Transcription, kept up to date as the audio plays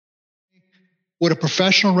What a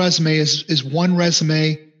professional resume is one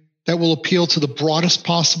resume that will appeal to the broadest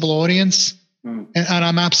possible audience. And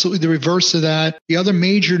I'm absolutely the reverse of that. The other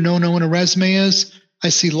major no-no in a resume is I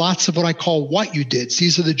see lots of what I call what you did.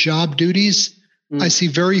 These are the job duties. I see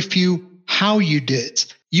very few how you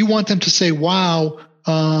did. You want them to say, wow,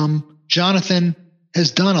 Jonathan has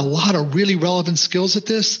done a lot of really relevant skills at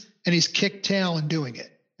this, and he's kicked tail in doing it.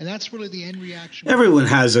 And that's really the end reaction. Everyone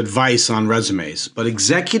has advice on resumes, but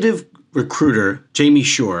executive recruiter Jamie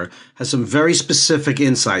Shore has some very specific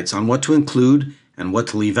insights on what to include and what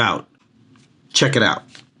to leave out. Check it out.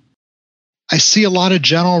 I see a lot of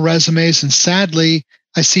general resumes, and sadly,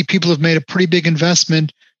 I see people have made a pretty big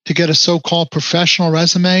investment to get a so-called professional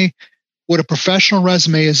resume. What a professional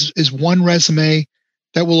resume is one resume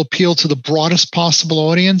that will appeal to the broadest possible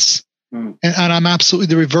audience. And I'm absolutely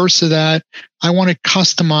the reverse of that. I want it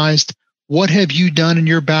customized. What have you done in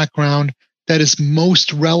your background that is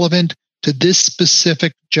most relevant to this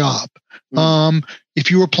specific job?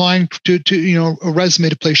 If you were applying to a resume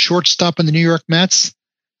to play shortstop in the New York Mets,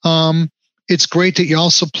 it's great that you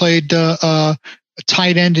also played a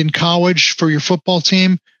tight end in college for your football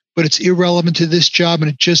team, but it's irrelevant to this job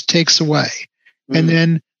and it just takes away. And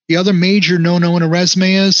then the other major no-no in a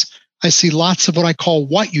resume is I see lots of what I call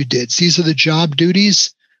what you did. These are the job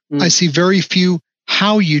duties. I see very few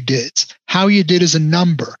how you did. How you did is a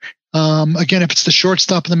number. Again, if it's the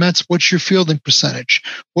shortstop of the Mets, what's your fielding percentage?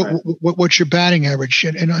 What's your batting average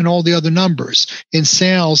and all the other numbers? In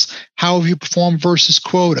sales, how have you performed versus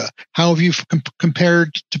quota? How have you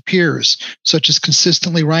compared to peers, such as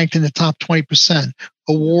consistently ranked in the top 20%?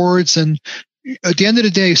 Awards, and at the end of the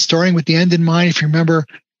day, starting with the end in mind, if you remember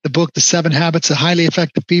the book, The 7 Habits of Highly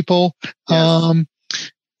Effective People,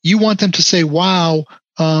 you want them to say, wow,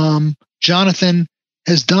 Jonathan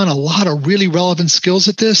has done a lot of really relevant skills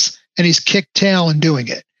at this, and he's kicked tail in doing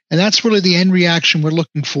it. And that's really the end reaction we're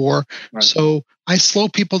looking for. So I slow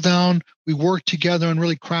people down. We work together on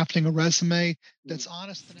really crafting a resume that's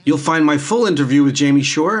honest. You'll find my full interview with Jamie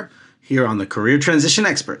Shore here on the Career Transition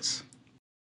Experts.